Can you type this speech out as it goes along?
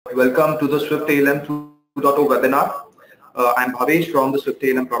Welcome to the SwiftALM 2.0 webinar. I'm Bhavesh from the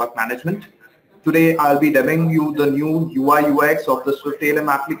SwiftALM Product Management. Today I'll be demoing you the new UI UX of the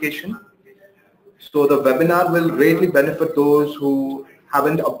SwiftALM application. So the webinar will greatly benefit those who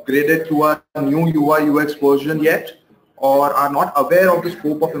haven't upgraded to a new UI UX version yet or are not aware of the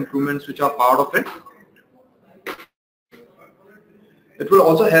scope of improvements which are part of it. It will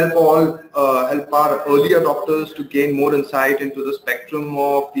also help our early adopters to gain more insight into the spectrum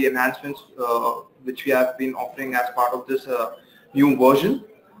of the enhancements which we have been offering as part of this new version.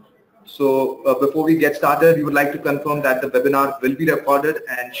 So before we get started, we would like to confirm that the webinar will be recorded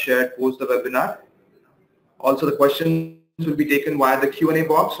and shared post the webinar. Also, the questions will be taken via the Q&A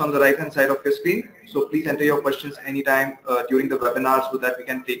box on the right hand side of your screen. So please enter your questions anytime during the webinar so that we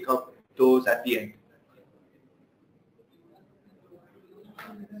can take up those at the end.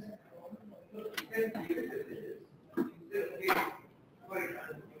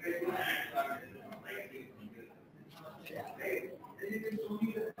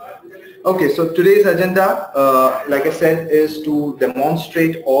 Okay, so today's agenda, like I said, is to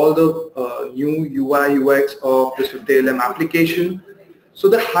demonstrate all the new UI UX of the SwiftALM application. So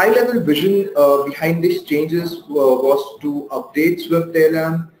the high-level vision behind these changes was to update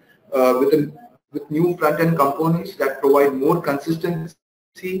SwiftALM with new front-end components that provide more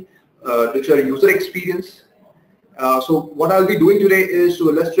consistency, richer user experience. So what I'll be doing today is to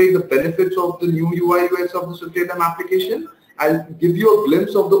illustrate the benefits of the new UI UX of the SwiftALM application. I'll give you a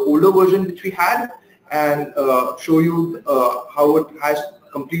glimpse of the older version which we had and show you how it has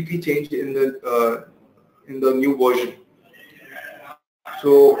completely changed in the new version.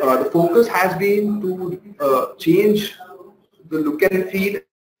 So the focus has been to change the look and feel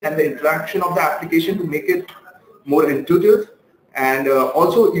and the interaction of the application to make it more intuitive, and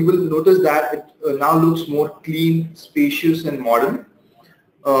also you will notice that it now looks more clean, spacious and modern.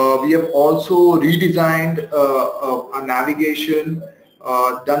 We have also redesigned our navigation,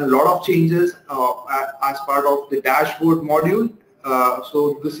 done a lot of changes as part of the dashboard module.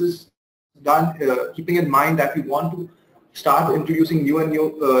 So this is done keeping in mind that we want to start introducing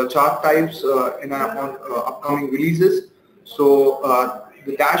new chart types in our upcoming releases. So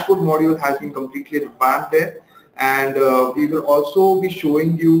the dashboard module has been completely revamped there, and we will also be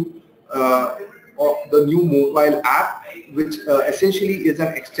showing you the new mobile app, which essentially is an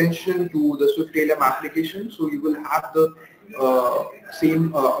extension to the SwiftALM application. So you will have the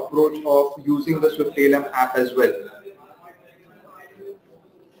same approach of using the SwiftALM app as well.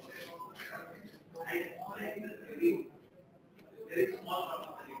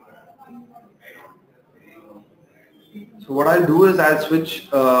 So what I'll do is I'll switch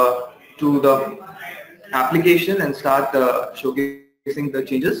to the application and start showcasing the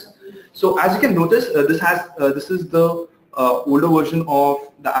changes. So as you can notice, this is the older version of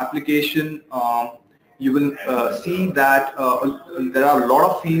the application. You will see that there are a lot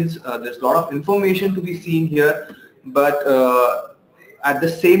of fields, there's a lot of information to be seen here, but at the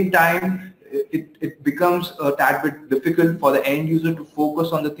same time it becomes a tad bit difficult for the end user to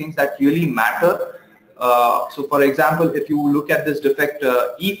focus on the things that really matter. So for example, if you look at this defect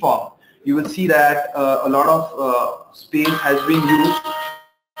e-form, you will see that a lot of space has been used.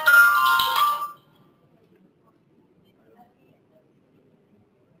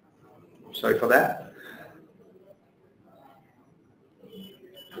 Sorry for that.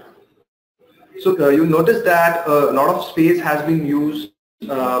 So you notice that a lot of space has been used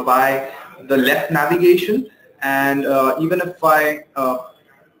by the left navigation, and even if I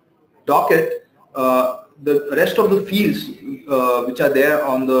dock it, the rest of the fields which are there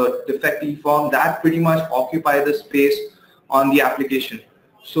on the defect form, that pretty much occupy the space on the application.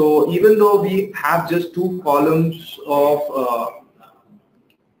 So even though we have just two columns of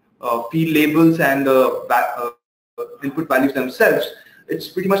field labels and input values themselves, it's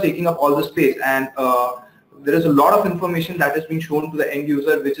pretty much taking up all the space, and there is a lot of information that is being shown to the end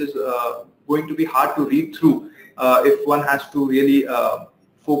user, which is going to be hard to read through if one has to really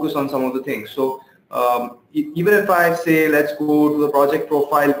focus on some of the things. So even if I say let's go to the project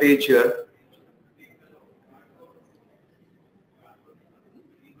profile page here,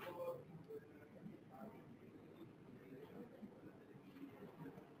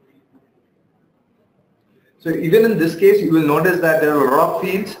 so even in this case, you will notice that there are a lot of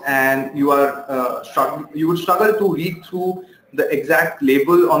fields, and you would struggle to read through the exact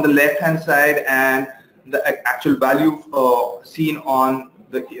label on the left-hand side and the actual value seen on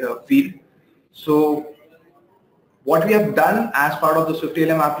the field. So what we have done as part of the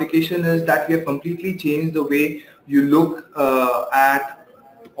SwiftALM application is that we have completely changed the way you look at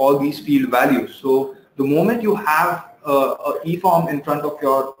all these field values. So the moment you have a e-form in front of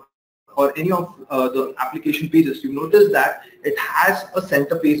your or any of the application pages, you notice that it has a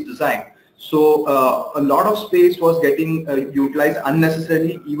center page design. So a lot of space was getting utilized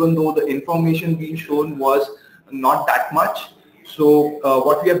unnecessarily, even though the information being shown was not that much. So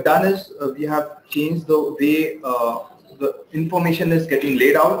what we have done is we have changed the way the information is getting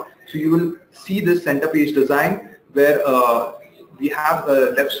laid out. So you will see this center page design where we have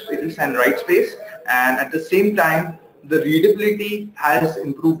left space and right space, and at the same time the readability has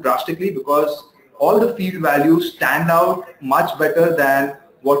improved drastically because all the field values stand out much better than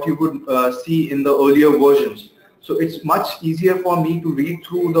what you would see in the earlier versions. So it's much easier for me to read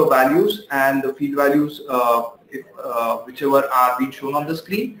through the values and the field values whichever are being shown on the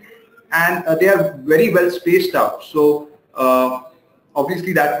screen, and they are very well spaced out. So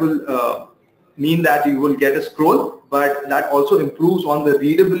obviously that will mean that you will get a scroll, but that also improves on the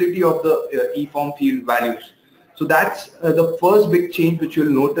readability of the e-form field values. So that's the first big change which you'll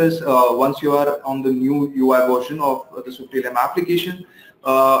notice once you are on the new UI version of the SwiftALM application.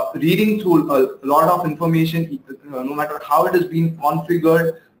 Reading through a lot of information, no matter how it is being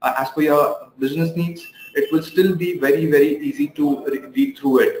configured as per your business needs, it will still be very, very easy to read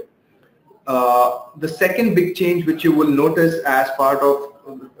through it. The second big change which you will notice as part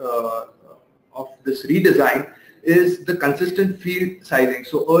of this redesign is the consistent field sizing.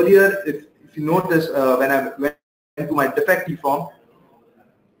 So earlier, if you notice, when I went to my defect e-form,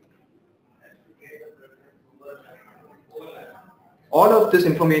 all of this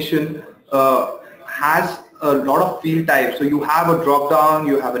information has a lot of field types. So you have a drop down,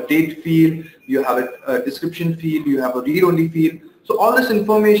 you have a date field, you have a description field, you have a read only field. So all this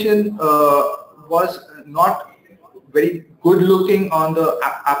information was not very good looking on the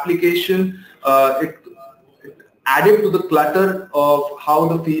application. It added to the clutter of how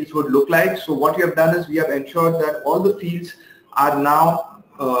the fields would look like. So what we have done is we have ensured that all the fields are now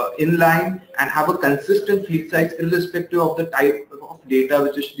in line and have a consistent field size irrespective of the type of data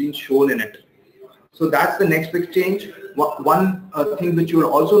which is being shown in it. So that's the next big change. One thing which you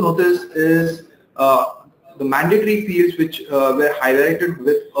will also notice is the mandatory fields which were highlighted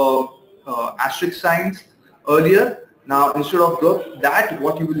with asterisk signs earlier. Now instead of that,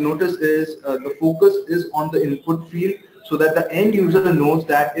 what you will notice is the focus is on the input field, so that the end user knows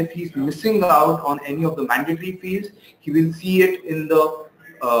that if he's missing out on any of the mandatory fields, he will see it in the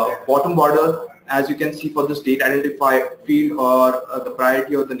bottom border, as you can see for this date identifier field or the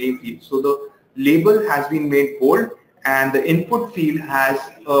priority or the name field. So the label has been made bold, and the input field has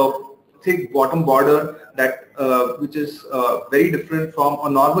a thick bottom border that which is very different from a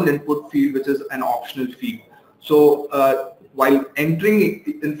normal input field, which is an optional field. So while entering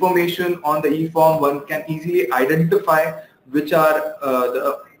information on the e-form, one can easily identify which are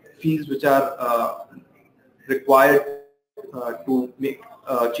the fields which are required to make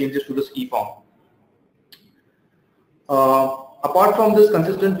changes to this e-form. Apart from this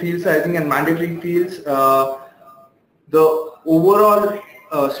consistent field sizing and mandatory fields, the overall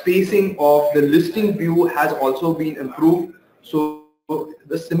spacing of the listing view has also been improved. So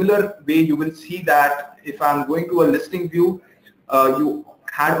the similar way you will see that if I'm going to a listing view, you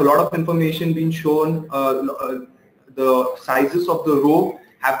had a lot of information being shown. The sizes of the row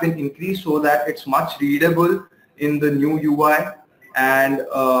have been increased so that it's much readable in the new UI, and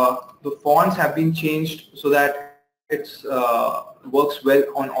the fonts have been changed so that it's works well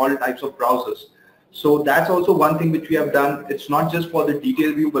on all types of browsers. So that's also one thing which we have done. It's not just for the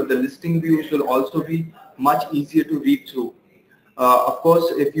detail view, but the listing views will also be much easier to read through. Of course,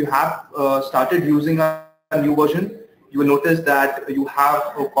 if you have started using a new version, you will notice that you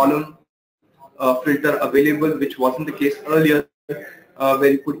have a column filter available, which wasn't the case earlier,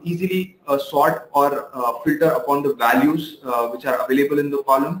 where you could easily sort or filter upon the values which are available in the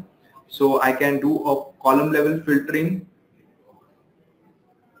column. So I can do a column level filtering,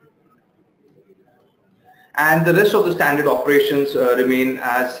 and the rest of the standard operations remain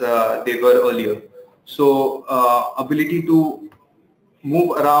as they were earlier. So ability to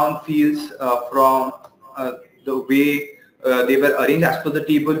move around fields from the way they were arranged as per the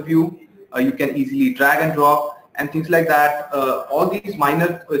table view. You can easily drag and drop and things like that. All these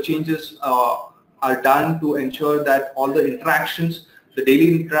minor changes are done to ensure that all the interactions, the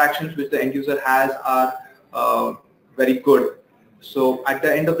daily interactions which the end user has, are very good. So at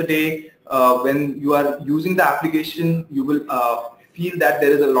the end of the day, when you are using the application, you will feel that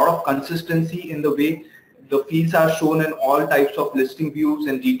there is a lot of consistency in the way the fields are shown in all types of listing views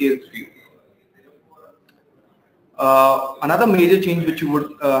and details view. Another major change which you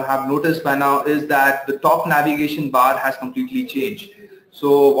would have noticed by now is that the top navigation bar has completely changed.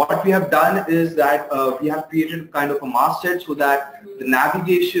 So what we have done is that we have created kind of a masthead so that the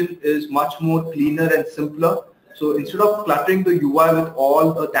navigation is much more cleaner and simpler. So instead of cluttering the UI with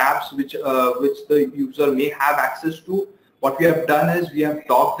all the tabs which the user may have access to, what we have done is we have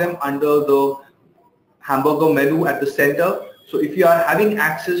docked them under the hamburger menu at the center. So if you are having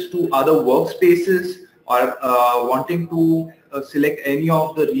access to other workspaces or wanting to select any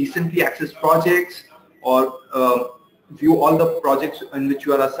of the recently accessed projects, or view all the projects in which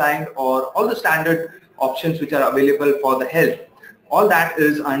you are assigned, or all the standard options which are available for the help, all that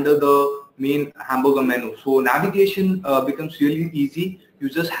is under the main hamburger menu. So navigation becomes really easy. You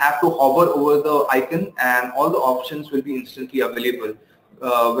just have to hover over the icon and all the options will be instantly available.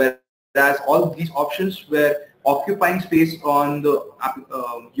 Whereas all these options were occupying space on the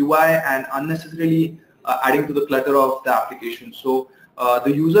UI and unnecessarily adding to the clutter of the application. So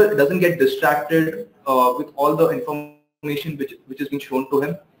the user doesn't get distracted with all the information which is being shown to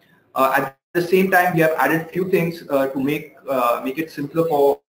him. At the same time, we have added few things to make it simpler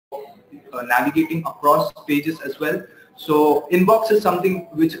for navigating across pages as well. So inbox is something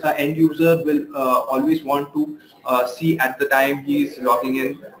which an end user will always want to see at the time he is logging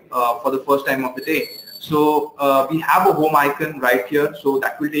in for the first time of the day. So we have a home icon right here, so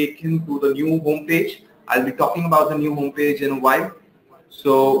that will take him to the new home page. I'll be talking about the new home page in a while.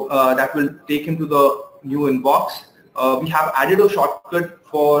 So that will take him to the new inbox. We have added a shortcut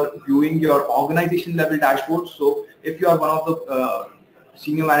for viewing your organization level dashboard. So if you are one of the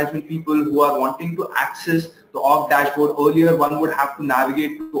senior management people who are wanting to access the org dashboard, earlier one would have to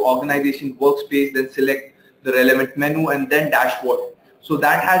navigate to organization workspace, then select the relevant menu and then dashboard. So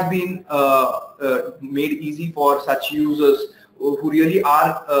that has been made easy for such users who really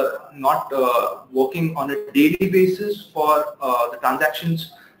are not working on a daily basis for the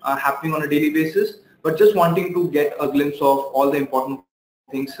transactions happening on a daily basis, but just wanting to get a glimpse of all the important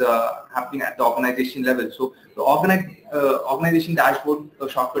things happening at the organization level. So the organization dashboard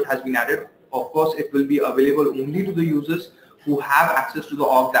shortcut has been added. Of course, it will be available only to the users who have access to the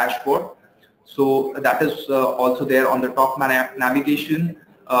org dashboard. So that is also there on the top navigation.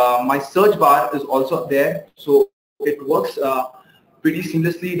 My search bar is also there. So it works pretty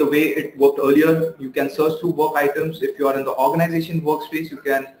seamlessly the way it worked earlier. You can search through work items. If you are in the organization workspace, you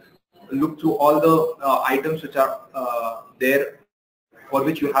can look through all the items which are there for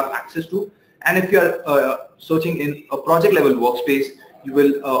which you have access to. And if you are searching in a project level workspace, you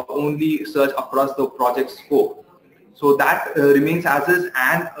will only search across the project scope. So that remains as is,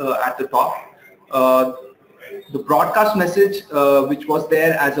 and at the top, the broadcast message which was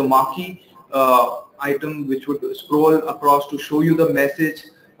there as a marquee item which would scroll across to show you the message.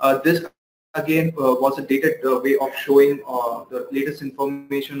 This again was a dated way of showing the latest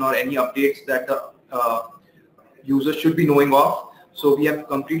information or any updates that the user should be knowing of. So we have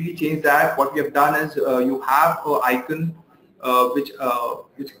completely changed that. What we have done is you have an icon which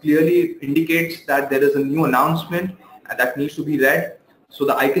clearly indicates that there is a new announcement and that needs to be read. So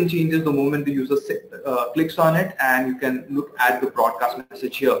the icon changes the moment the user clicks on it, and you can look at the broadcast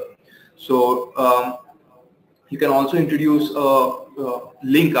message here. So you can also introduce a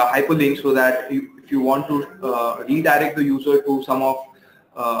link, a hyperlink, so that if you want to redirect the user to some of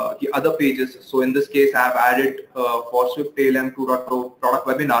the other pages. So in this case, I have added for SwiftALM 2.0 product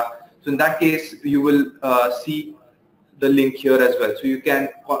webinar. So in that case, you will see the link here as well. So you can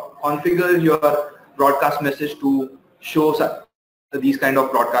configure your broadcast message to show these kind of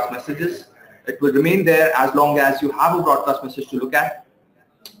broadcast messages. It will remain there as long as you have a broadcast message to look at.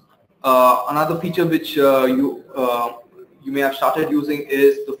 Another feature which you may have started using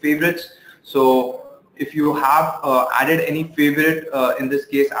is the favorites. So if you have added any favorite, in this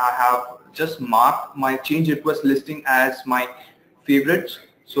case I have just marked my change request listing as my favorites.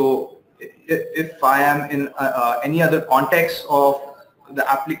 So if I am in any other context of the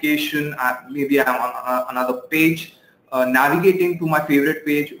application, maybe I'm on another page, navigating to my favorite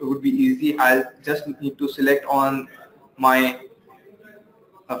page would be easy. I'll just need to select on my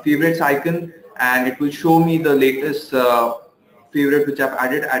favorites icon, and it will show me the latest favorite which I've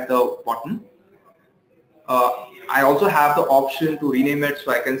added at the bottom. I also have the option to rename it,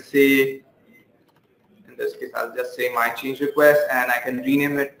 so I can say, in this case I'll just say my change request, and I can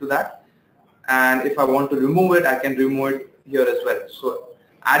rename it to that. And if I want to remove it, I can remove it here as well. So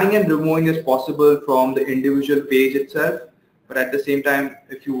adding and removing is possible from the individual page itself, but at the same time,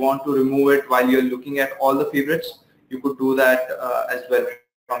 if you want to remove it while you're looking at all the favorites, you could do that as well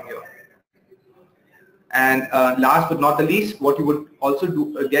from here. And last but not the least, what you would also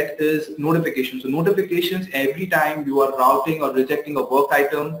get is notifications. So notifications every time you are routing or rejecting a work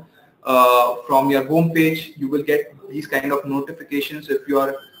item, from your home page, you will get these kind of notifications. If you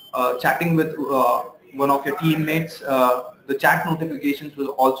are chatting with one of your teammates, the chat notifications will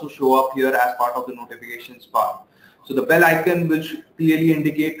also show up here as part of the notifications bar. So the bell icon will clearly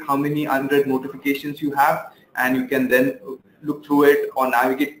indicate how many 100 notifications you have, and you can then look through it or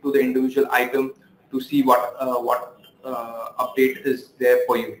navigate to the individual item to see what update is there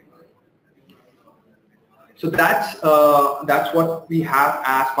for you. So that's what we have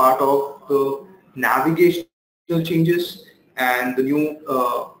as part of the navigational changes and the new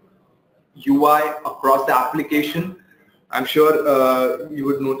UI across the application. I'm sure you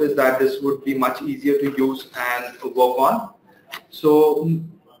would notice that this would be much easier to use and work on. So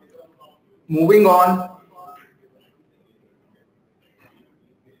moving on.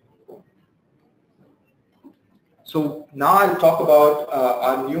 So now I'll talk about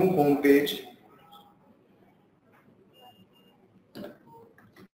our new homepage.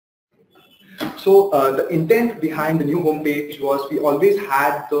 So the intent behind the new homepage was we always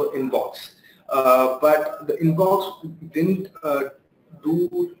had the inbox, but the inbox didn't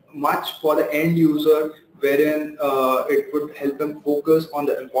do much for the end user, wherein it would help them focus on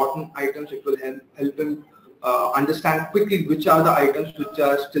the important items. It will help them understand quickly which are the items which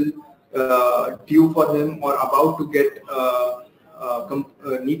are still due for him or about to get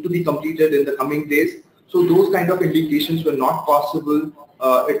need to be completed in the coming days. So those kind of indications were not possible.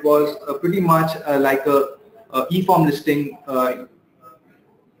 It was pretty much like a e-form listing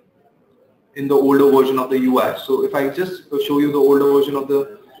in the older version of the UI. So if I just show you the older version of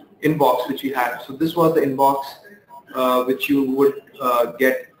the inbox which we had. So this was the inbox which you would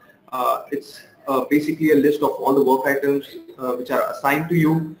get. It's basically a list of all the work items which are assigned to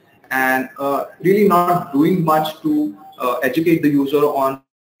you, and really not doing much to educate the user on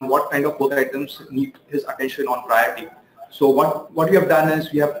what kind of work items need his attention on priority. So what we have done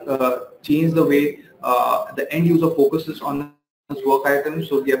is we have changed the way the end user focuses on his work items.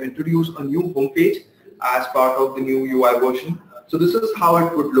 So we have introduced a new homepage as part of the new UI version. So this is how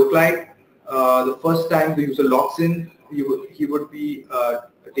it would look like. The first time the user logs in, he would be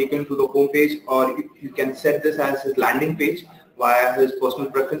taken to the homepage, or you can set this as his landing page via his personal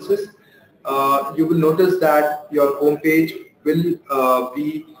preferences. You will notice that your homepage will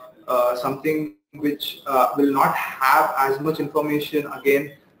be something which will not have as much information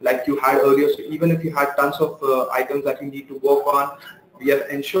again like you had earlier. So even if you had tons of items that you need to work on, we have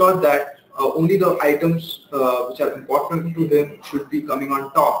ensured that only the items which are important to him should be coming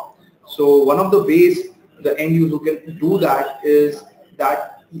on top. So one of the ways the end user can do that is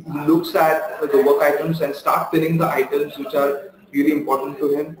that he looks at the work items and start pinning the items which are really important to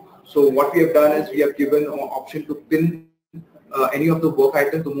him. So what we have done is we have given an option to pin any of the work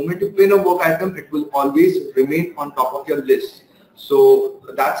items. The moment you pin a work item, it will always remain on top of your list. So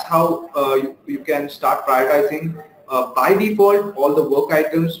that's how you can start prioritizing. By default, all the work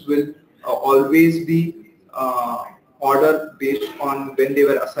items will always be ordered based on when they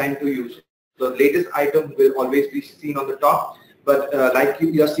were assigned to you. The latest item will always be seen on the top. But like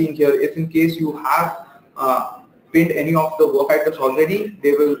you are seeing here, if in case you have pinned any of the work items already,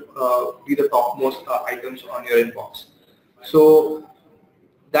 they will be the topmost items on your inbox. So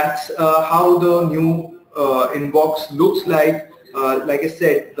that's how the new inbox looks like. Like I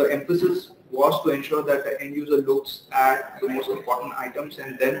said, the emphasis was to ensure that the end user looks at the most important items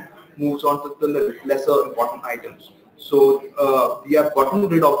and then moves on to the lesser important items. So we have gotten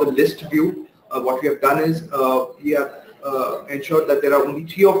rid of the list view. What we have done is we have ensured that there are only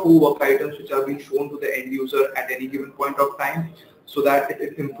 3 or 4 work items which are being shown to the end user at any given point of time, so that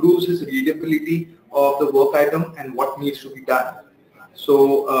it improves his readability of the work item and what needs to be done.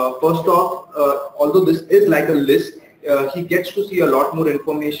 So first off, although this is like a list, he gets to see a lot more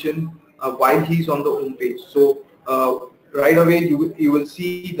information while he's on the home page. So right away you will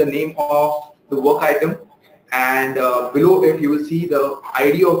see the name of the work item, and below it you will see the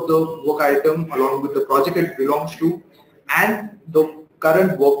ID of the work item along with the project it belongs to and the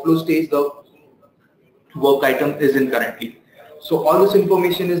current workflow stage the work item is in currently. So all this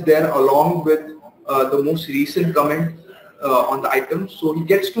information is there along with the most recent comment on the item. So he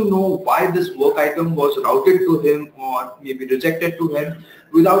gets to know why this work item was routed to him or maybe rejected to him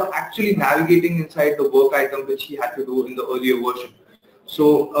without actually navigating inside the work item which he had to do in the earlier version.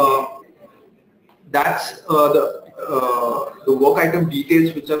 So that's the work item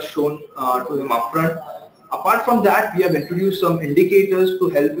details which are shown to him upfront. Apart from that, we have introduced some indicators to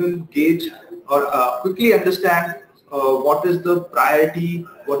help him gauge or quickly understand what is the priority,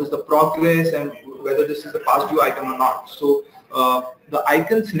 what is the progress, and whether this is a past due item or not. So the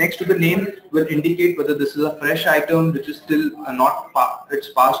icons next to the name will indicate whether this is a fresh item which is still not its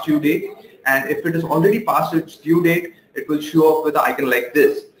past due date, and if it is already past its due date, it will show up with an icon like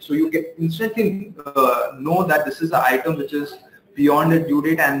this. So you can instantly know that this is an item which is beyond the due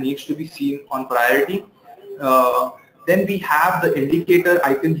date and needs to be seen on priority. Then we have the indicator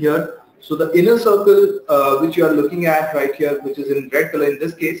icon here. So the inner circle which you are looking at right here, which is in red color in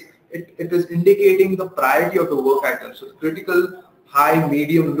this case, it is indicating the priority of the work item. So the critical, high,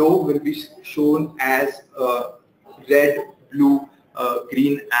 medium, low will be shown as red, blue,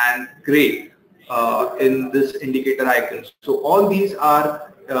 green and gray in this indicator icon. So all these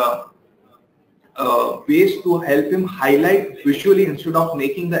are ways to help him highlight visually instead of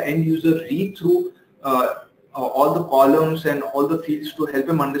making the end user read through all the columns and all the fields to help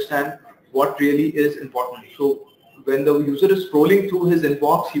him understand what really is important. So when the user is scrolling through his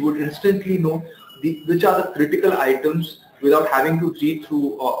inbox, he would instantly know which are the critical items without having to read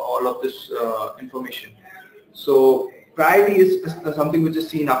through all of this information. So priority is something which is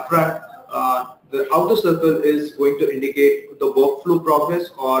seen upfront. The outer circle is going to indicate the workflow progress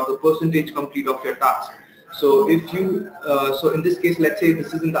or the percentage complete of your task. So if you, so in this case, let's say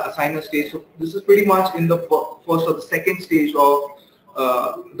this is in the assigner stage. So this is pretty much in the first or the second stage of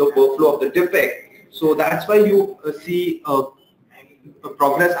the workflow of the defect. So that's why you see a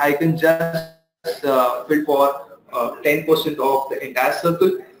progress icon just filled for 10% of the entire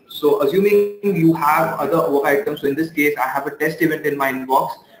circle. So assuming you have other work items, so in this case, I have a test event in my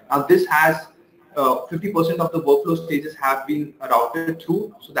inbox. Now this has 50% of the workflow stages have been routed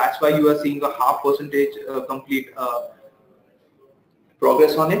through. So that's why you are seeing a half percentage complete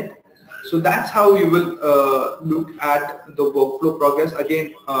progress on it. So that's how you will look at the workflow progress.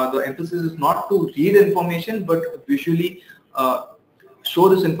 Again, the emphasis is not to read information, but visually show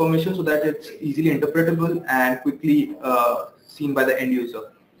this information so that it's easily interpretable and quickly seen by the end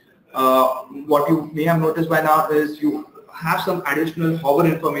user. What you may have noticed by now is you have some additional hover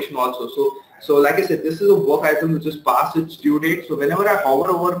information also. So like I said, this is a work item which is past its due date. So whenever I hover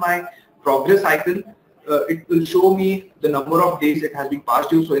over my progress icon, it will show me the number of days it has been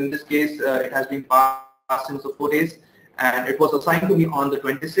past due. So in this case, it has been passed since the 4 days, and it was assigned to me on the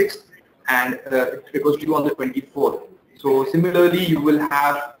 26th, and it was due on the 24th. So similarly, you will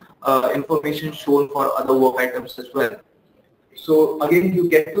have information shown for other work items as well. So again, you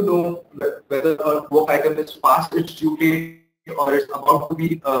get to know whether a work item is past its due date or it's about to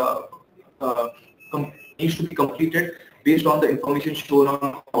be needs to be completed based on the information shown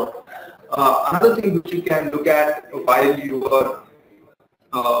on board. Another thing which you can look at while you are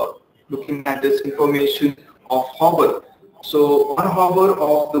looking at this information of hover. So on hover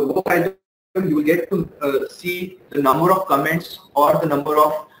of the work item, you will get to see the number of comments or the number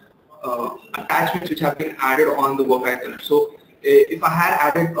of attachments which have been added on the work item. So if I had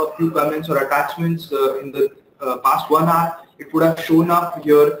added a few comments or attachments in the past 1 hour, it would have shown up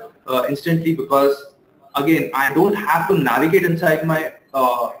here instantly, because again, I don't have to navigate inside my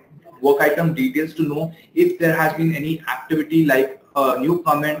work item details to know if there has been any activity like a new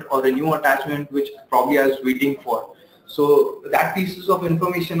comment or a new attachment which probably I was waiting for. So that pieces of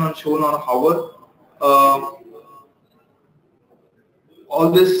information are shown on hover. All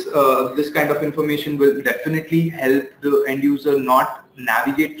this this kind of information will definitely help the end user not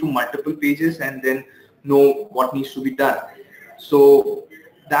navigate through multiple pages and then know what needs to be done. So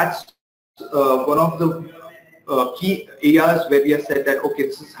that's one of the key areas where we have said that, okay,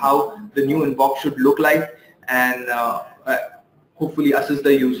 this is how the new inbox should look like, and hopefully assist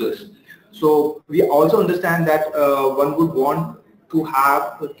the users. So we also understand that one would want to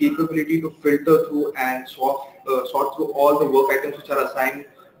have the capability to filter through and sort through all the work items which are assigned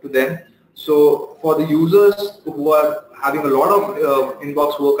to them. So for the users who are having a lot of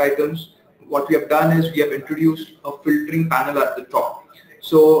inbox work items, what we have done is we have introduced a filtering panel at the top.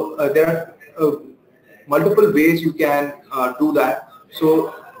 So there are multiple ways you can do that.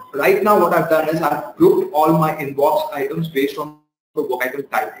 So right now what I've done is I've grouped all my inbox items based on the work item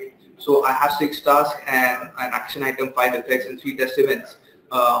type. So I have 6 tasks and an action item, 5 effects and 3 test events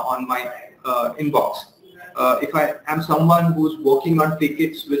on my inbox. If I am someone who's working on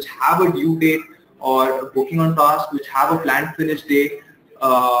tickets which have a due date, or working on tasks which have a planned finish date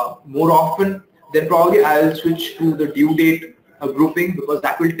more often, then probably I'll switch to the due date grouping, because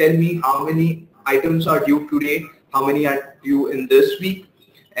that will tell me how many items are due today, how many are due in this week,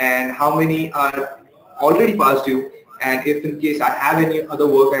 and how many are already past due. And if in case I have any other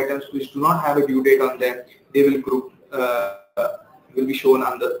work items which do not have a due date on them, they will group will be shown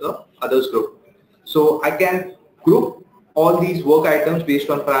under the others group. So I can group all these work items based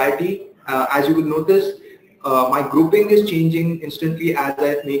on priority As you will notice, my grouping is changing instantly as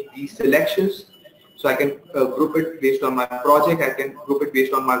I make these selections. So I can group it based on my project, I can group it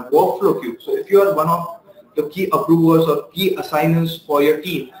based on my workflow queue. So if you are one of the key approvers or key assigners for your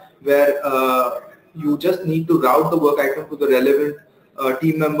team, where you just need to route the work item to the relevant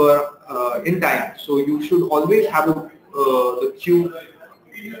team member in time. So you should always have the queue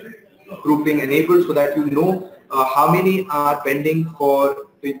grouping enabled so that you know how many are pending for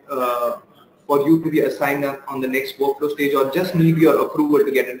you to be assigned on the next workflow stage, or just need your approval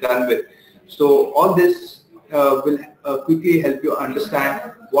to get it done with. So all this will quickly help you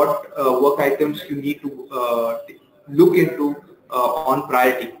understand what work items you need to look into on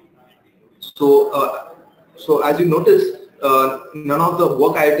priority. So as you notice, none of the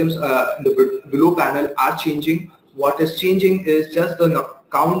work items in the below panel are changing. What is changing is just the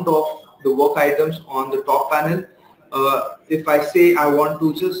count of the work items on the top panel. If I say I want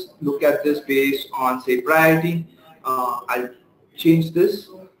to just look at this based on, say, priority, I'll change this.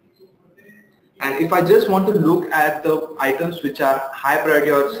 And if I just want to look at the items which are high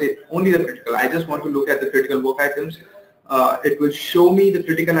priority, or say only the critical, I just want to look at the critical work items, it will show me the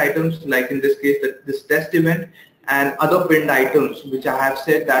critical items, like in this case, this test event, and other pinned items which I have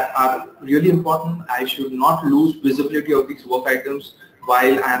said that are really important. I should not lose visibility of these work items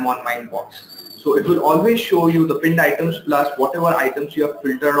while I am on my inbox. So it will always show you the pinned items plus whatever items you have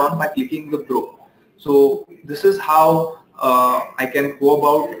filtered on by clicking the group. So this is how I can go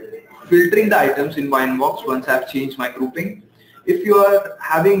about filtering the items in my inbox once I've changed my grouping. If you are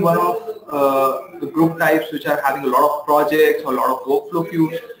having one of the group types which are having a lot of projects or a lot of workflow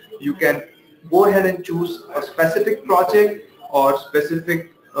queues, you can go ahead and choose a specific project or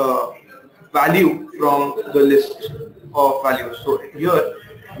specific value from the list of values. So here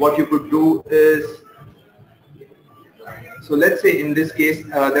what you could do is, so let's say in this case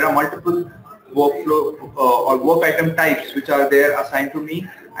there are multiple workflow or work item types which are there assigned to me.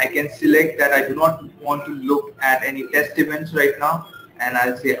 I can select that I do not want to look at any test events right now, and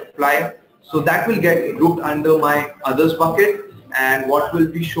I'll say apply. So that will get grouped under my others bucket, and what will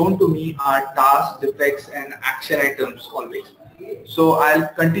be shown to me are tasks, defects, and action items always. So I'll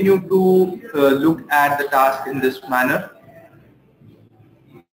continue to look at the task in this manner.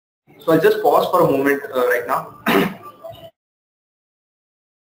 So I'll just pause for a moment right now.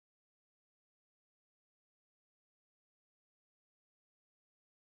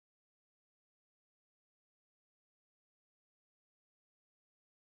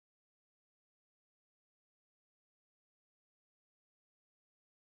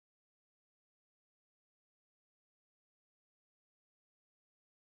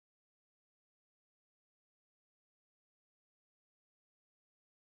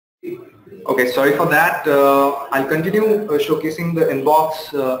 Okay, sorry for that. I'll continue showcasing the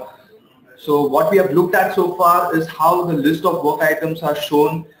inbox. So what we have looked at so far is how the list of work items are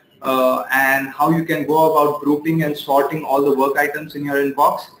shown and how you can go about grouping and sorting all the work items in your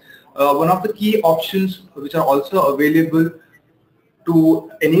inbox. One of the key options which are also available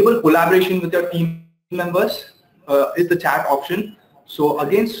to enable collaboration with your team members is the chat option. So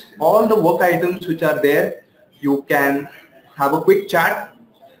against all the work items which are there, you can have a quick chat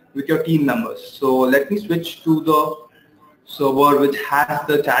with your team members. So let me switch to the server which has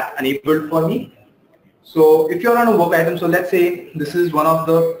the chat enabled for me. So if you're on a work item, so let's say this is one of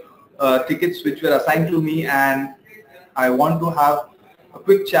the tickets which were assigned to me, and I want to have a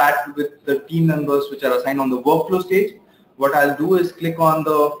quick chat with the team members which are assigned on the workflow stage. What I'll do is click on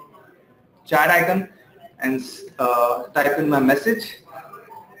the chat icon and type in my message.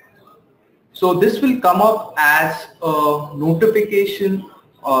 So this will come up as a notification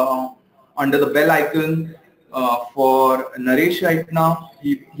under the bell icon for Naresh right now.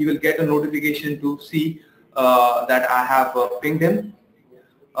 He will get a notification to see that I have pinged him.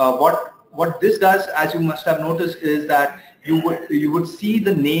 What this does, as you must have noticed, is that you would see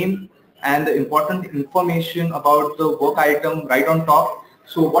the name and the important information about the work item right on top.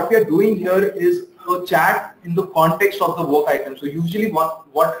 So what we are doing here is a chat in the context of the work item. So usually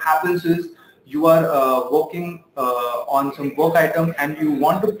what happens is you are working on some work item and you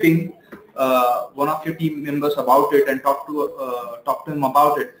want to ping one of your team members about it and talk to him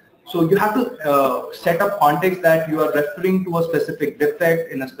about it. So you have to set up context that you are referring to a specific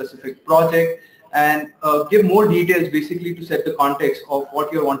defect in a specific project, and give more details basically to set the context of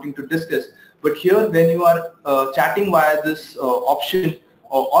what you're wanting to discuss. But here when you are chatting via this option,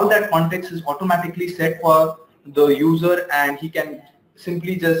 all that context is automatically set for the user, and he can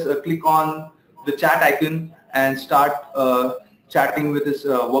simply just click on the chat icon and start chatting with his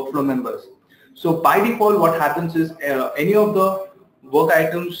workflow members. So by default what happens is any of the work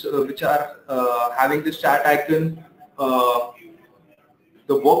items which are having this chat icon,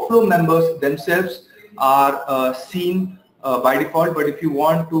 the workflow members themselves are seen by default, but if you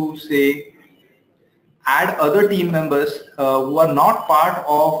want to say add other team members who are not part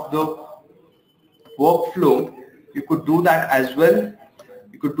of the workflow, you could do that as well.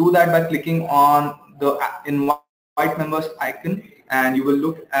 You could do that by clicking on the invite members icon, and you will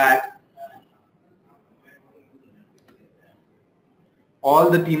look at all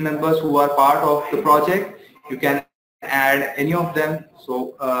the team members who are part of the project. You can add any of them.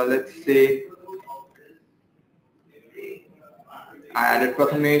 So let's say I added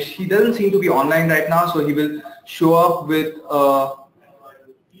Prathamesh. He doesn't seem to be online right now, so he will show up with a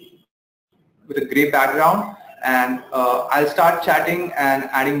gray background, and I'll start chatting and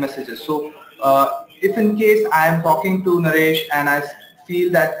adding messages. So if in case I am talking to Naresh and I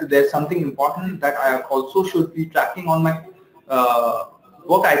feel that there's something important that I also should be tracking on my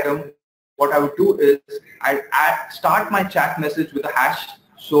work item, what I would do is I start my chat message with a hash.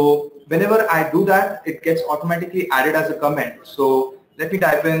 So whenever I do that, it gets automatically added as a comment. So let me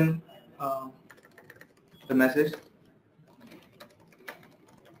type in the message.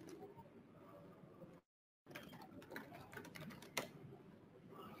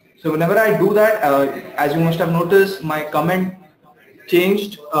 So whenever I do that, as you must have noticed, my comment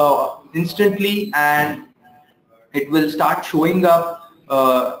changed instantly, and it will start showing up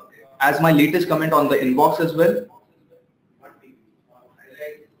as my latest comment on the inbox as well.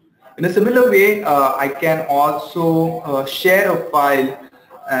 In a similar way, I can also share a file.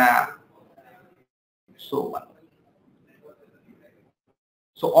 So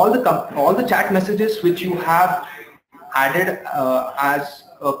all the chat messages which you have added as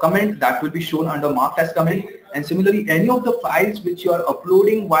a comment, that will be shown under marked as comment, and similarly any of the files which you are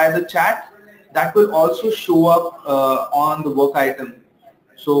uploading via the chat, that will also show up on the work item.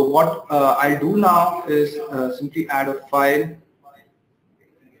 So what I'll do now is simply add a file.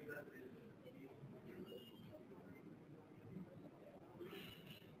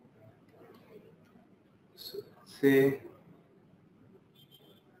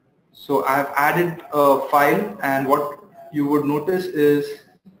 So I've added a file, and what you would notice is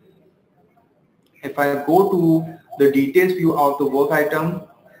if I go to the details view of the work item,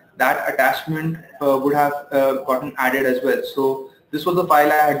 that attachment would have gotten added as well. So this was the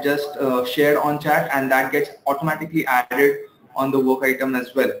file I had just shared on chat, and that gets automatically added on the work item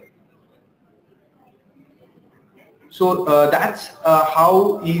as well. So that's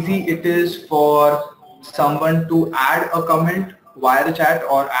how easy it is for someone to add a comment via the chat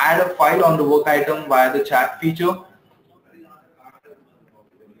or add a file on the work item via the chat feature.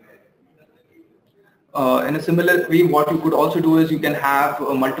 In a similar way, what you could also do is you can have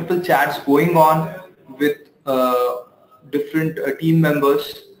multiple chats going on with different team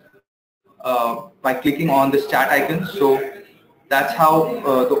members by clicking on this chat icon. So that's how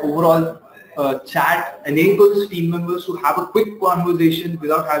the overall chat enables team members to have a quick conversation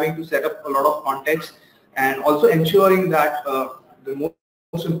without having to set up a lot of context, and also ensuring that the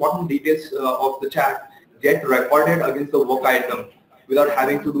most important details of the chat get recorded against the work item without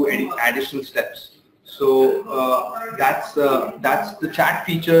having to do any additional steps. So that's the chat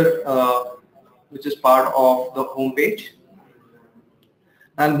feature which is part of the home page.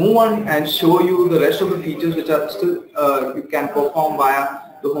 I'll move on and show you the rest of the features which are still you can perform via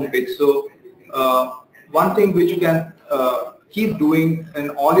the home page. So one thing which you can keep doing in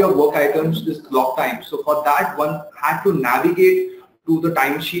all your work items is clock time. So for that, one had to navigate to the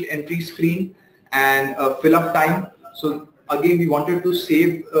timesheet entry screen and fill up time. So again, we wanted to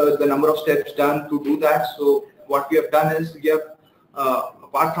save the number of steps done to do that. So what we have done is we have,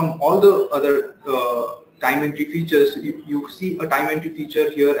 apart from all the other time entry features, you see a time entry feature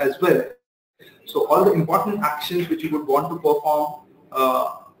here as well. So all the important actions which you would want to perform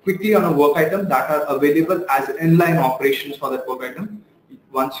quickly on a work item, that are available as inline operations for that work item.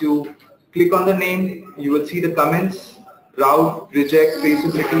 Once you click on the name, you will see the comments, route, reject,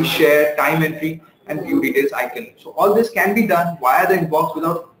 traceability, share, time entry, and view details icon. So all this can be done via the inbox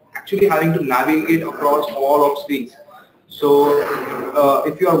without actually having to navigate across all of screens. So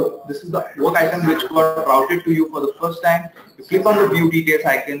if you are, this is the work item which got routed to you for the first time, you click on the view details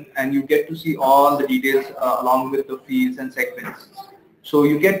icon and you get to see all the details along with the fields and segments. So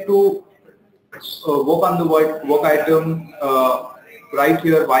you get to work on the work item right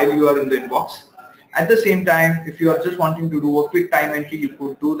here while you are in the inbox. At the same time, if you are just wanting to do a quick time entry, you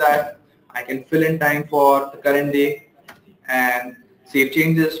could do that. I can fill in time for the current day and save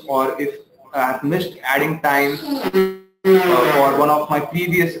changes, or if I have missed adding time for one of my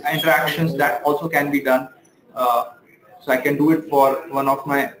previous interactions, that also can be done. So I can do it for one of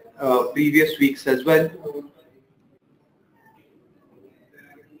my previous weeks as well.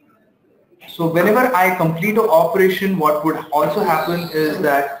 So whenever I complete an operation, what would also happen is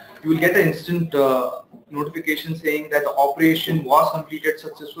that you will get an instant notification saying that the operation was completed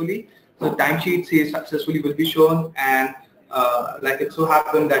successfully. The timesheet says successfully will be shown, and like it so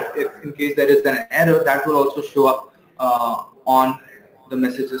happened that if in case there is an error, that will also show up on the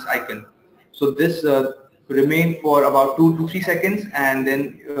messages icon. So this remain for about 2 to 3 seconds, and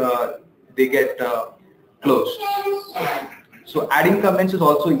then they get closed. So adding comments is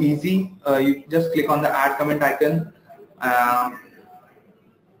also easy. You just click on the add comment icon.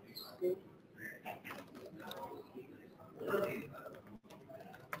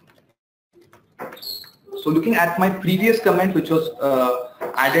 So looking at my previous comment, which was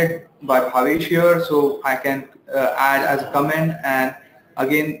added by Bhavesh here, so I can add as a comment, and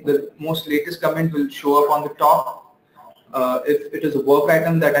again the most latest comment will show up on the top. If it is a work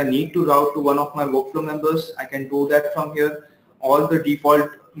item that I need to route to one of my workflow members, I can do that from here. All the default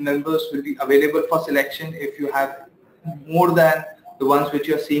members will be available for selection. If you have more than the ones which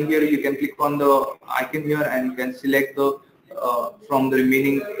you are seeing here, you can click on the icon here and you can select the from the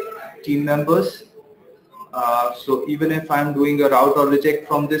remaining team members. So even if I'm doing a route or reject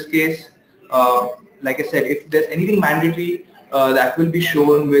from this case, like I said, if there's anything mandatory, that will be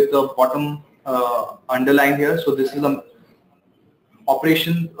shown with the bottom underline here. So this is an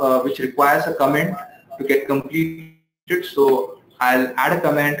operation which requires a comment to get completed. So I'll add a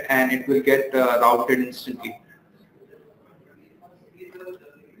comment and it will get routed instantly.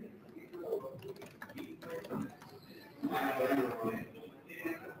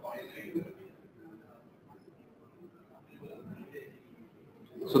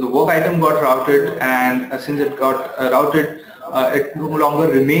 So the work item got routed, and since it got routed, it no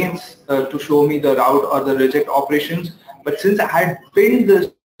longer remains to show me the route or the reject operations. But since I had pinned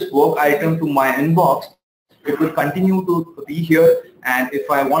this work item to my inbox, it will continue to be here, and if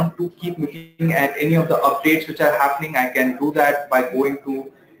I want to keep looking at any of the updates which are happening, I can do that by going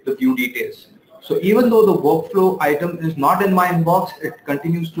to the view details. So even though the workflow item is not in my inbox, it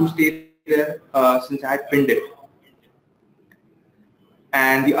continues to stay there since I had pinned it.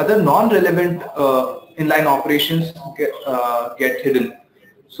 And the other non-relevant inline operations get hidden.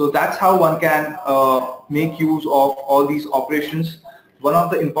 So that's how one can make use of all these operations. One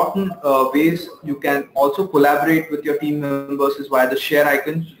of the important ways you can also collaborate with your team members is via the share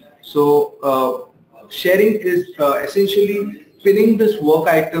icon. So sharing is essentially pinning this work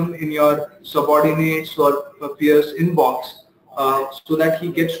item in your subordinates or peers inbox so that he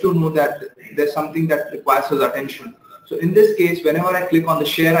gets to know that there's something that requires his attention. So in this case, whenever I click on the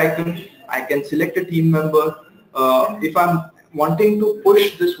share icon, I can select a team member. If I'm wanting to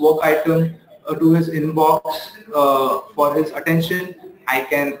push this work item to his inbox for his attention, I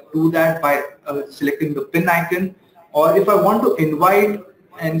can do that by selecting the pin icon. Or if I want to invite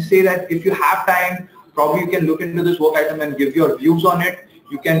and say that if you have time, probably you can look into this work item and give your views on it,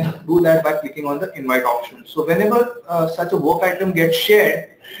 you can do that by clicking on the invite option. So whenever such a work item gets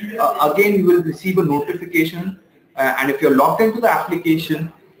shared, again you will receive a notification, and if you're logged into the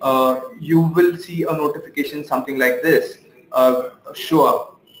application, you will see a notification something like this show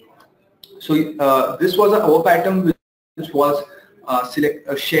up. So this was a work item which was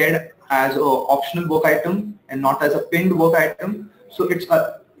shared as an optional work item and not as a pinned work item. So it's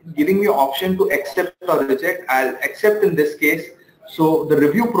giving me an option to accept or reject. I'll accept in this case. So the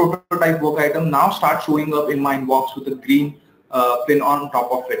review prototype work item now starts showing up in my inbox with a green pin on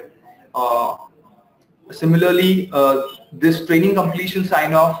top of it. Similarly, this training completion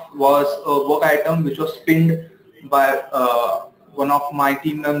sign-off was a work item which was pinned by one of my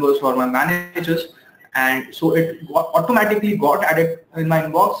team members or my managers, and so it automatically got added in my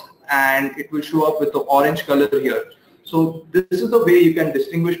inbox, and it will show up with the orange color here. So this is the way you can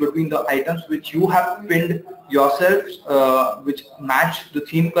distinguish between the items which you have pinned yourselves, which match the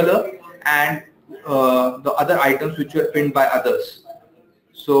theme color, and the other items which were pinned by others.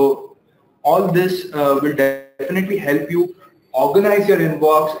 So all this will definitely help you organize your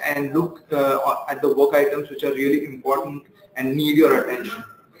inbox and look at the work items which are really important and need your attention.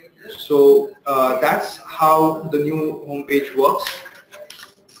 So that's how the new homepage works.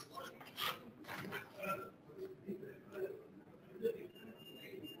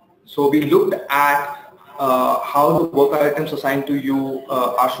 So we looked at how the work items assigned to you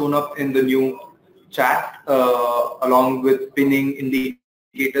are shown up in the new chat along with pinning,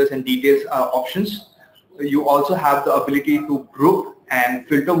 indicators and details options. You also have the ability to group and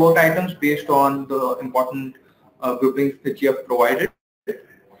filter work items based on the important groupings that you have provided.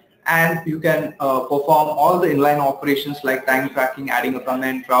 and you can perform all the inline operations like time tracking, adding a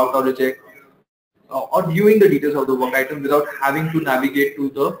comment, route or reject, or viewing the details of the work item without having to navigate to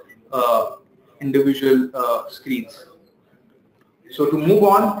the individual screens. So to move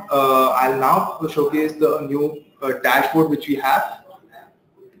on, I'll now showcase the new dashboard which we have.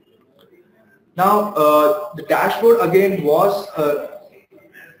 Now, the dashboard again was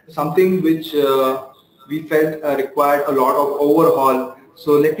something which we felt required a lot of overhaul.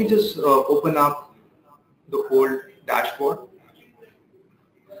 So let me just open up the old dashboard.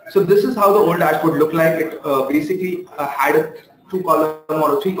 So this is how the old dashboard looked like. It basically had a 2-column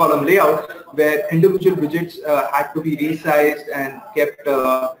or a 3-column layout where individual widgets had to be resized and kept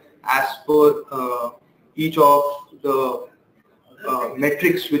as per each of the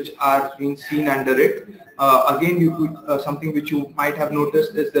metrics which are being seen under it. Again, you could, something which you might have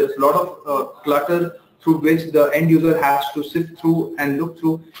noticed is there's a lot of clutter through which the end user has to sift through and look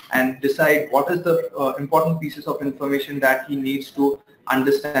through and decide what is the important pieces of information that he needs to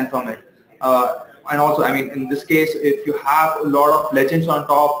understand from it. And also, I mean, in this case, if you have a lot of legends on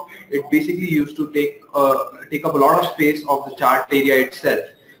top, it basically used to take up a lot of space of the chart area itself.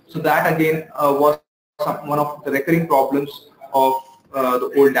 So that again was one of the recurring problems of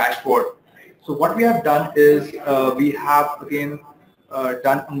the old dashboard. So what we have done is we have again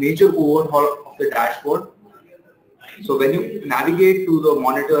done a major overhaul of the dashboard. So when you navigate to the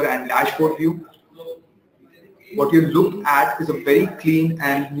monitor and dashboard view, what you look at is a very clean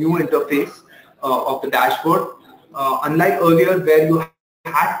and new interface of the dashboard. Unlike earlier where you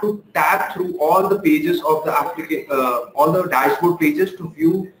had to tab through all the pages of the application, all the dashboard pages to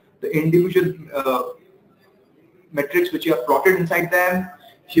view the individual metrics which you have plotted inside them.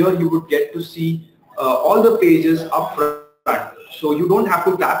 Here you would get to see all the pages up front. So you don't have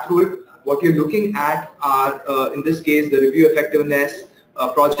to tab through it. What you're looking at are, in this case, the review effectiveness,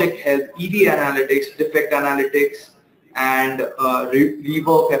 project health, ED analytics, defect analytics, and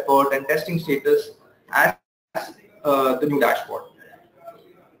rework effort and testing status as the new dashboard.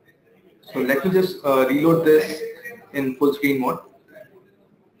 So let me just reload this in full screen mode.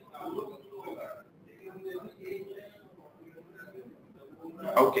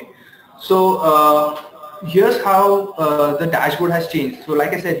 Okay, so here's how the dashboard has changed. So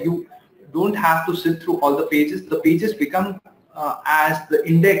like I said, you don't have to sit through all the pages. The pages become as the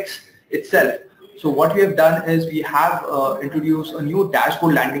index itself. So what we have done is we have introduced a new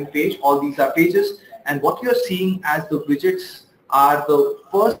dashboard landing page. All these are pages, and what you're seeing as the widgets are the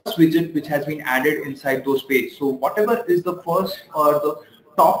first widget which has been added inside those pages. So whatever is the first or the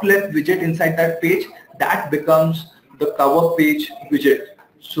top left widget inside that page, that becomes the cover page widget.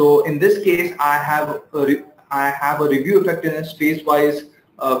 So in this case, I have a review effectiveness phase-wise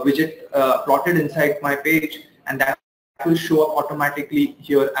widget plotted inside my page, and that will show up automatically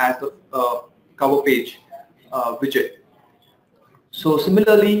here as the cover page widget. So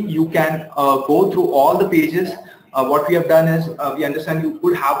similarly, you can go through all the pages. What we have done is we understand you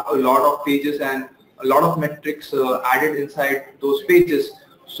could have a lot of pages and a lot of metrics added inside those pages.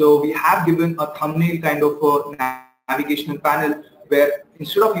 So we have given a thumbnail kind of a navigational panel where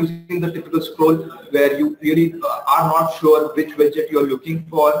instead of using the typical scroll where you really are not sure which widget you are looking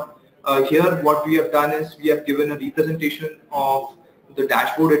for, here what we have done is we have given a representation of the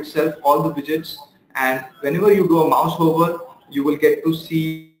dashboard itself, all the widgets, and whenever you do a mouse over, you will get to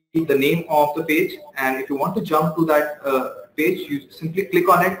see the name of the page, and if you want to jump to that page, you simply click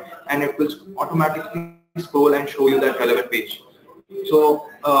on it and it will automatically scroll and show you that relevant page. So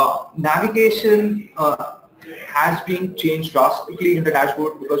navigation has been changed drastically in the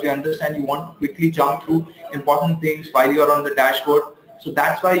dashboard because we understand you want to quickly jump through important things while you are on the dashboard. So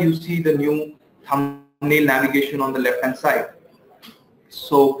that's why you see the new thumbnail navigation on the left hand side.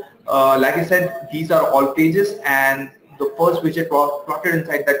 So like I said, these are all pages, and the first widget plotted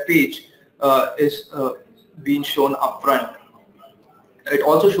inside that page is being shown up front. It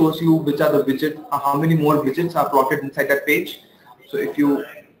also shows you which are the widgets, how many more widgets are plotted inside that page. So if you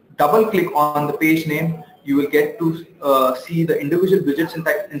double click on the page name, you will get to see the individual widgets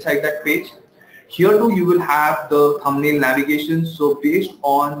inside that page. Here too you will have the thumbnail navigation. So based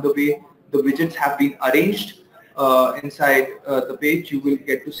on the way the widgets have been arranged inside the page, you will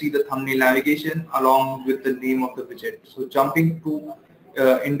get to see the thumbnail navigation along with the name of the widget. So jumping to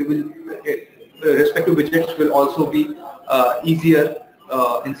individual respective widgets will also be easier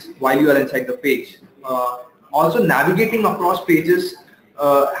while you are inside the page. Also navigating across pages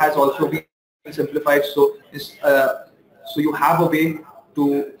has also been simplified. So so you have a way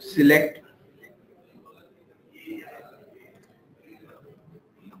to select.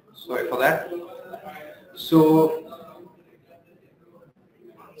 Sorry for that. So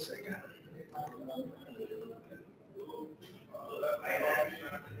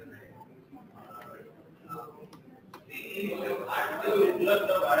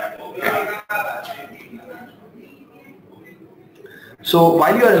So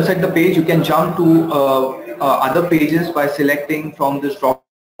while you are inside the page, you can jump to other pages by selecting from this drop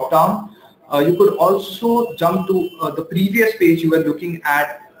down. You could also jump to the previous page you were looking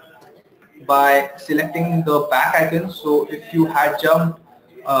at by selecting the back icon. So if you had jumped,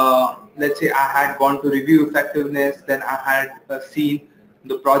 let's say I had gone to review effectiveness, then I had seen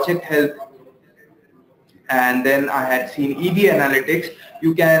the project health, and then I had seen ED analytics,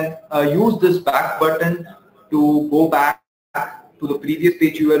 you can use this back button to go back to the previous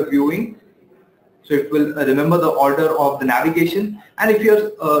page you were viewing. So it will remember the order of the navigation. And if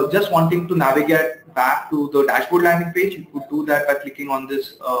you're just wanting to navigate back to the dashboard landing page, you could do that by clicking on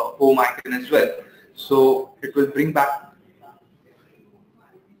this home icon as well. So it will bring you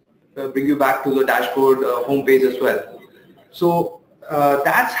back to the dashboard home page as well. So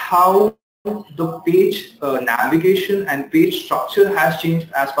that's how the page navigation and page structure has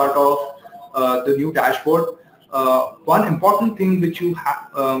changed as part of the new dashboard. One important thing which you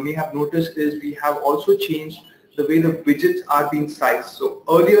may have noticed is we have also changed the way the widgets are being sized. So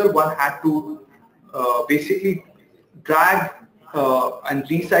earlier one had to basically drag and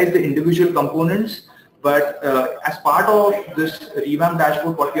resize the individual components, but as part of this revamped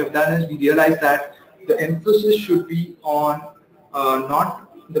dashboard, what we have done is we realized that the emphasis should be on not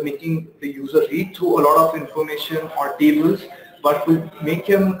the making the user read through a lot of information or tables, but to make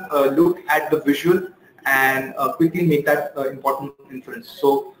him look at the visual and quickly make that important inference.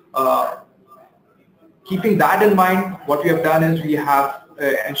 So keeping that in mind, what we have done is we have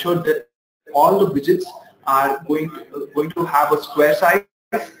ensured that all the widgets are going to have a square size,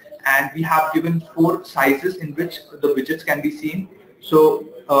 and we have given 4 sizes in which the widgets can be seen. So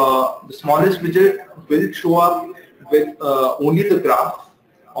the smallest widget will show up with only the graph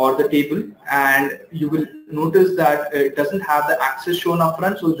or the table, and you will notice that it doesn't have the axis shown up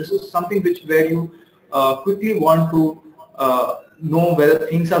front. So this is something where you quickly want to know whether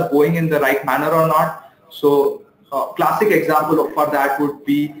things are going in the right manner or not. So classic example for that would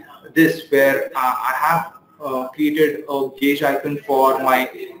be this, where I have created a gauge icon for my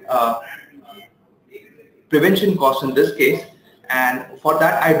prevention cost in this case, and for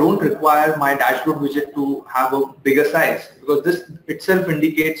that I don't require my dashboard widget to have a bigger size, because this itself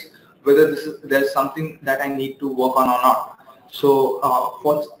indicates whether there's something that I need to work on or not. So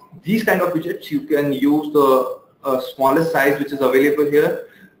for these kind of widgets, you can use the smallest size which is available here,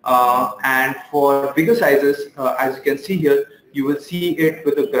 and for bigger sizes, as you can see here, you will see it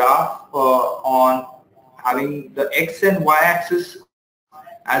with a graph on having the X and Y axis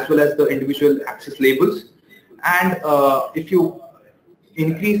as well as the individual axis labels. And if you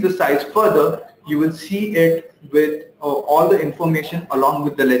increase the size further, you will see it with all the information along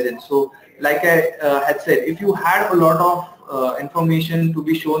with the legend. So like I had said, if you had a lot of information to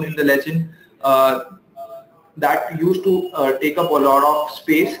be shown in the legend, that used to take up a lot of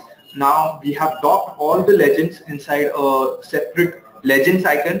space. Now we have docked all the legends inside a separate legends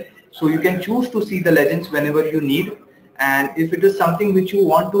icon, so you can choose to see the legends whenever you need. And if it is something which you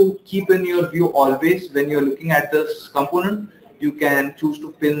want to keep in your view always when you're looking at this component, you can choose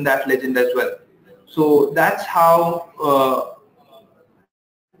to pin that legend as well. So that's how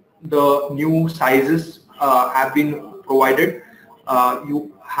the new sizes have been provided.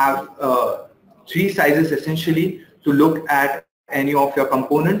 You have 3 sizes essentially to look at any of your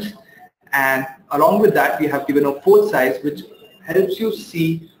components, and along with that we have given a 4th size which helps you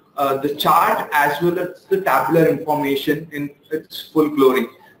see the chart as well as the tabular information in its full glory.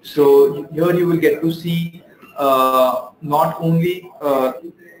 So here you will get to see not only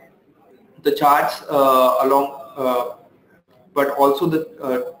the charts along, but also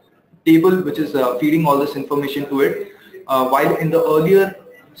the table which is feeding all this information to it. While in the earlier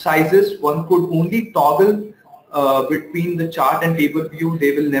sizes, one could only toggle between the chart and table view.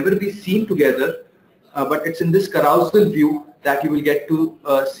 They will never be seen together, but it's in this carousel view that you will get to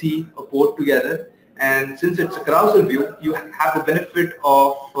see both together. And since it's a carousel view, you have the benefit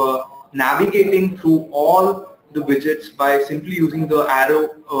of navigating through all the widgets by simply using the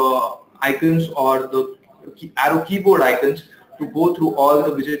arrow icons or the arrow keyboard icons to go through all the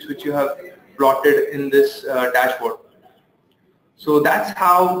widgets which you have plotted in this dashboard. So that's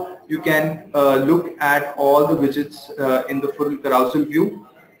how you can look at all the widgets in the full carousel view.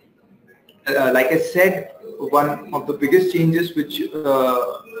 Like I said, one of the biggest changes which you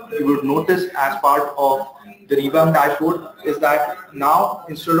would notice as part of the revamped dashboard is that now,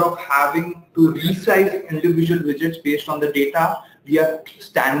 instead of having to resize individual widgets based on the data, we have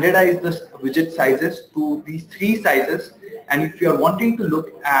standardized the widget sizes to these 3 sizes. And if you are wanting to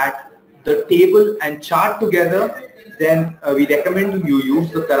look at the table and chart together, then we recommend you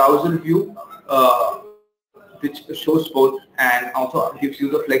use the carousel view, which shows both and also gives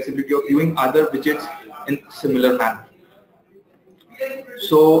you the flexibility of viewing other widgets in similar manner.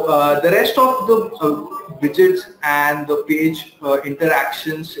 So the rest of the widgets and the page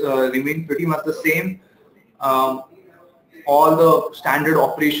interactions remain pretty much the same. All the standard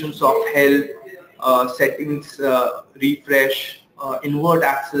operations of help, settings, refresh, invert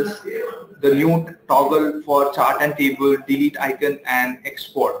axis, the new toggle for chart and table, delete icon and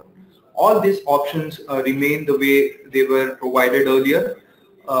export. All these options remain the way they were provided earlier.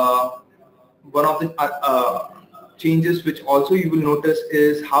 One of the changes which also you will notice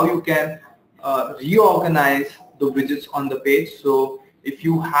is how you can reorganize the widgets on the page. So if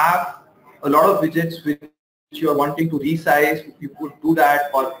you have a lot of widgets which you are wanting to resize, you could do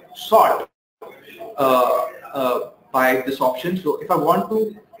that or sort by this option. So if I want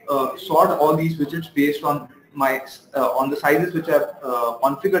to sort all these widgets based on my on the sizes which I've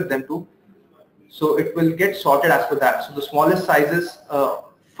configured them to, so it will get sorted as per that. So the smallest sizes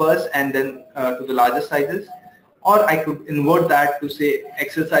first and then to the largest sizes, or I could invert that to say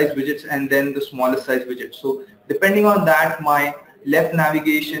exercise widgets and then the smallest size widgets. So depending on that, my left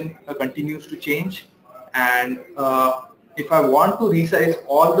navigation continues to change, and if I want to resize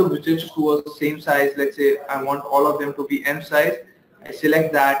all the widgets to the same size, let's say I want all of them to be M size, I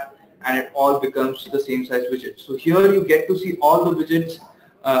select that and it all becomes the same size widget. So here you get to see all the widgets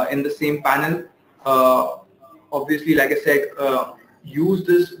in the same panel. Obviously, like I said, use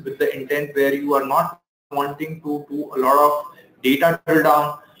this with the intent where you are not wanting to do a lot of data drill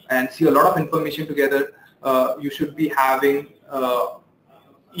down and see a lot of information together. You should be having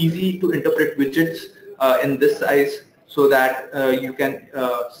easy to interpret widgets in this size, so that you can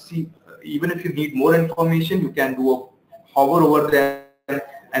see, even if you need more information, you can do a hover over them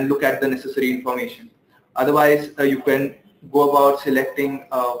and look at the necessary information. Otherwise, you can go about selecting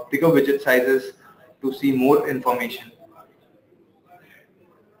bigger widget sizes to see more information.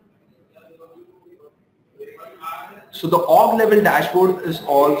 So the org level dashboard is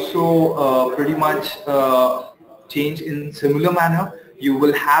also pretty much changed in similar manner. You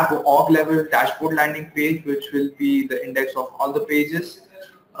will have an org level dashboard landing page, which will be the index of all the pages.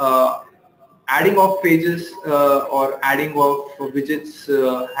 Adding of pages or adding of widgets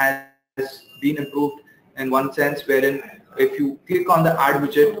has been improved in one sense, wherein if you click on the add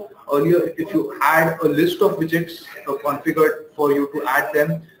widget, earlier if you had a list of widgets configured for you to add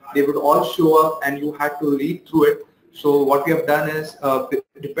them, they would all show up and you had to read through it. So what we have done is,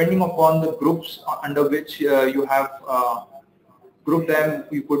 depending upon the groups under which you have grouped them,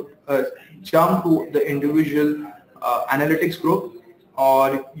 you could jump to the individual analytics group,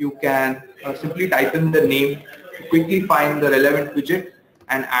 or you can simply type in the name to quickly find the relevant widget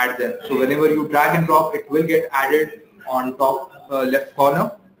and add them. So whenever you drag and drop, it will get added on top left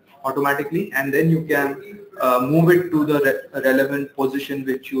corner automatically, and then you can move it to the relevant position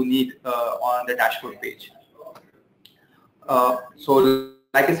which you need on the dashboard page. So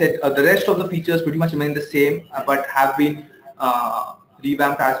like I said, the rest of the features pretty much remain the same, but have been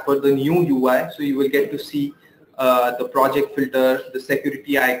revamped as per the new UI. So you will get to see the project filter, the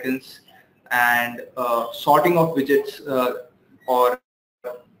security icons, and sorting of widgets or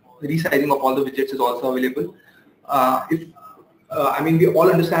resizing of all the widgets is also available. I mean, we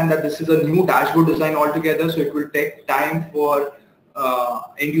all understand that this is a new dashboard design altogether, so it will take time for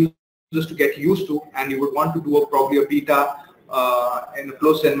end users to get used to, and you would want to do probably a beta in a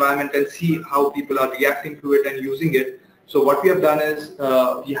closed environment and see how people are reacting to it and using it. So what we have done is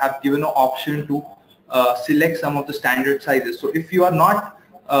we have given an option to select some of the standard sizes. So if you are not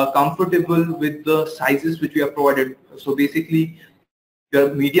comfortable with the sizes which we have provided, so basically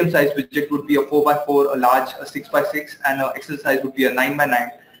your medium size widget would be a 4x4, a large a 6x6, and an exercise would be a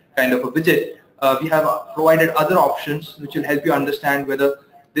 9x9 kind of a widget. We have provided other options which will help you understand whether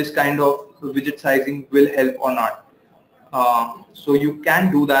this kind of widget sizing will help or not. So you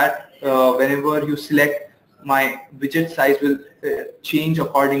can do that whenever you select. My widget size will change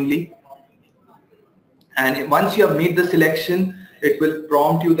accordingly, and once you have made the selection, it will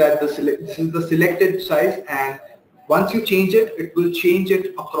prompt you that this is the selected size, and once you change it, it will change it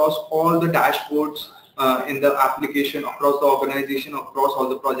across all the dashboards in the application, across the organization, across all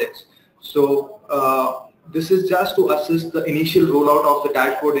the projects. So this is just to assist the initial rollout of the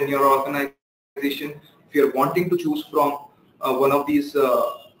dashboard in your organization. If you're wanting to choose from one of these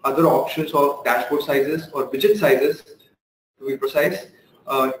other options of dashboard sizes or widget sizes, to be precise,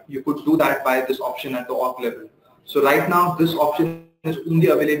 you could do that by this option at the org level. So right now this option is only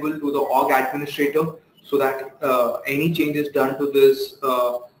available to the org administrator, so that any changes done to this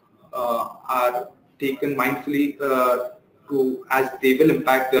are taken mindfully as they will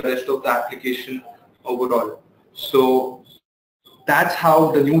impact the rest of the application overall. So that's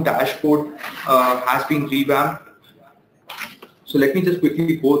how the new dashboard has been revamped. So let me just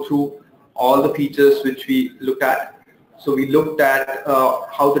quickly go through all the features which we looked at. So we looked at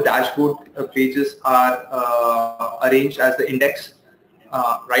how the dashboard pages are arranged as the index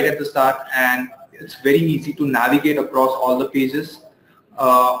right at the start, and it's very easy to navigate across all the pages.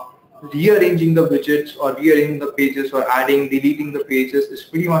 Rearranging the widgets or rearranging the pages or adding, deleting the pages is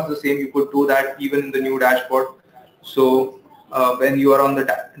pretty much the same. You could do that even in the new dashboard. So when you are on the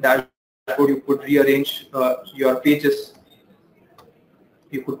dashboard, you could rearrange your pages.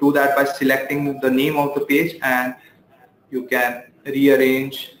 You could do that by selecting the name of the page, and you can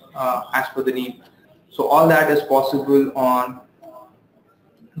rearrange as per the need. So all that is possible on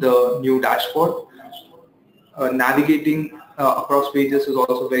the new dashboard. Navigating across pages is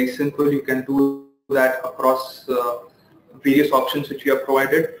also very simple. You can do that across various options which we have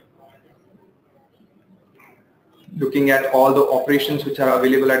provided. Looking at all the operations which are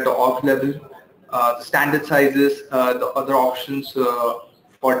available at the org level, the standard sizes, the other options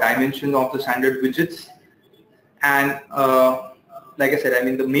for dimension of the standard widgets, and like I said, I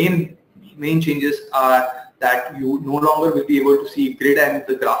mean the main changes are that you no longer will be able to see grid and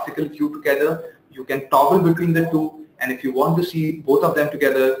the graphical view together. You can toggle between the two, and if you want to see both of them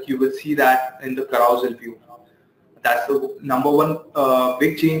together, you will see that in the carousel view. That's the number one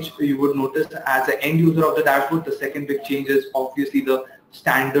big change you would notice as an end user of the dashboard. The second big change is obviously the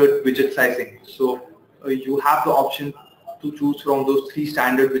standard widget sizing. So you have the option to choose from those 3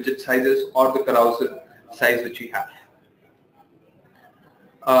 standard widget sizes or the carousel size which we have.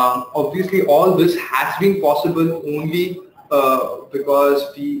 Obviously all this has been possible only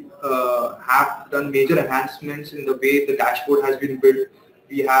because we have done major enhancements in the way the dashboard has been built.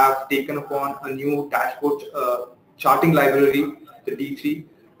 We have taken upon a new dashboard charting library, the D3,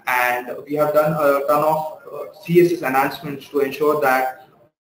 and we have done a ton of CSS enhancements to ensure that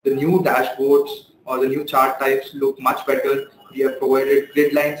the new dashboards or the new chart types look much better. We have provided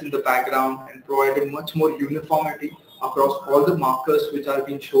grid lines in the background and provided much more uniformity across all the markers which are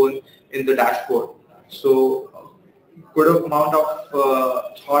being shown in the dashboard. So good amount of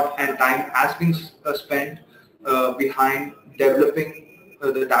thought and time has been spent behind developing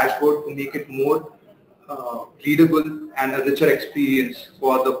the dashboard to make it more readable and a richer experience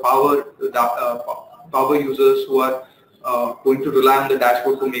for the power users who are going to rely on the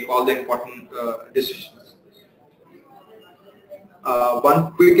dashboard to make all the important decisions.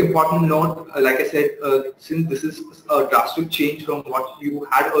 One quick important note, like I said, since this is a drastic change from what you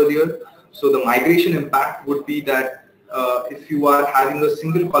had earlier, so the migration impact would be that if you are having a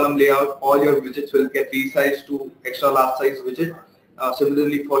single column layout, all your widgets will get resized to extra large size widget.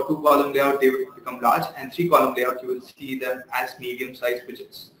 Similarly, for 2 column layout, they will become large, and 3 column layout, you will see them as medium sized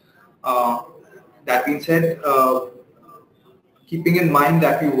widgets. That being said, keeping in mind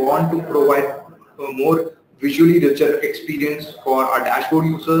that we want to provide a more visually richer experience for our dashboard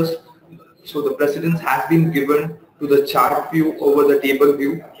users, so the precedence has been given to the chart view over the table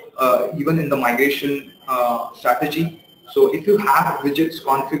view, even in the migration strategy. So if you have widgets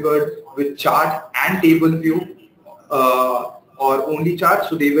configured with chart and table view or only chart,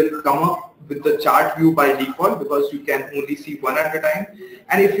 so they will come up with the chart view by default because you can only see one at a time.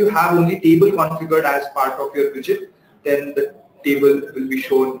 And if you have only table configured as part of your widget, then the table will be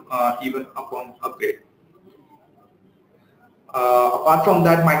shown even upon upgrade. Apart from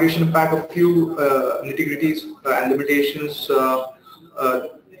that migration impact, a few nitty-gritties and limitations.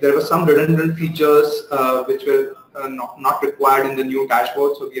 There were some redundant features which were not required in the new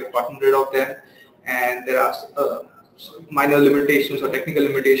dashboard, so we have gotten rid of them. And there are minor limitations or technical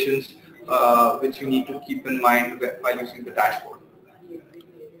limitations which you need to keep in mind while using the dashboard.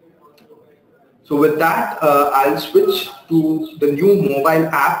 So with that, I'll switch to the new mobile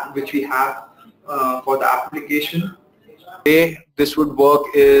app which we have for the application. The way this would work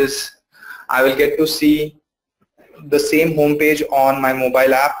is I will get to see the same home page on my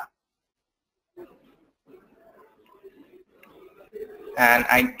mobile app, and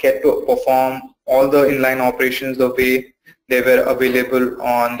I get to perform all the inline operations the way they were available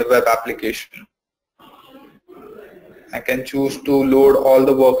on the web application. I can choose to load all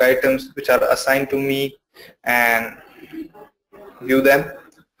the work items which are assigned to me and view them.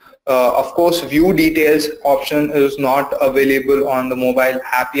 Of course, view details option is not available on the mobile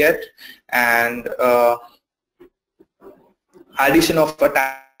app yet, and addition of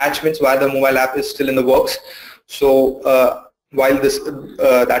attachments via the mobile app is still in the works. So while this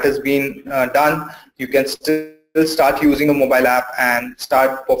that has been done, you can still will start using a mobile app and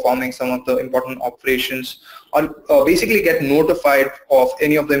start performing some of the important operations, or basically get notified of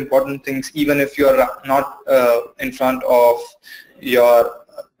any of the important things even if you're not in front of your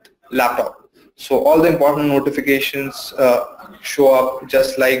laptop. So all the important notifications show up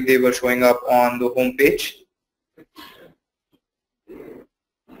just like they were showing up on the home page.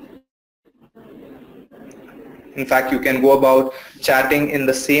 In fact, you can go about chatting in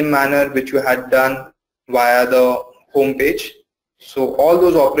the same manner which you had done via the home page. So all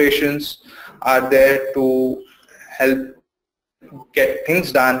those operations are there to help get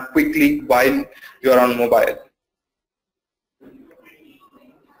things done quickly while you're on mobile.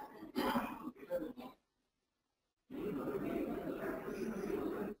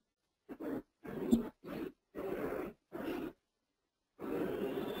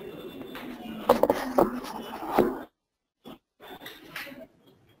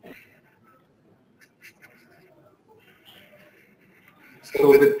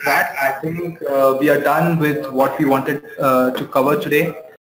 So with that, I think we are done with what we wanted to cover today.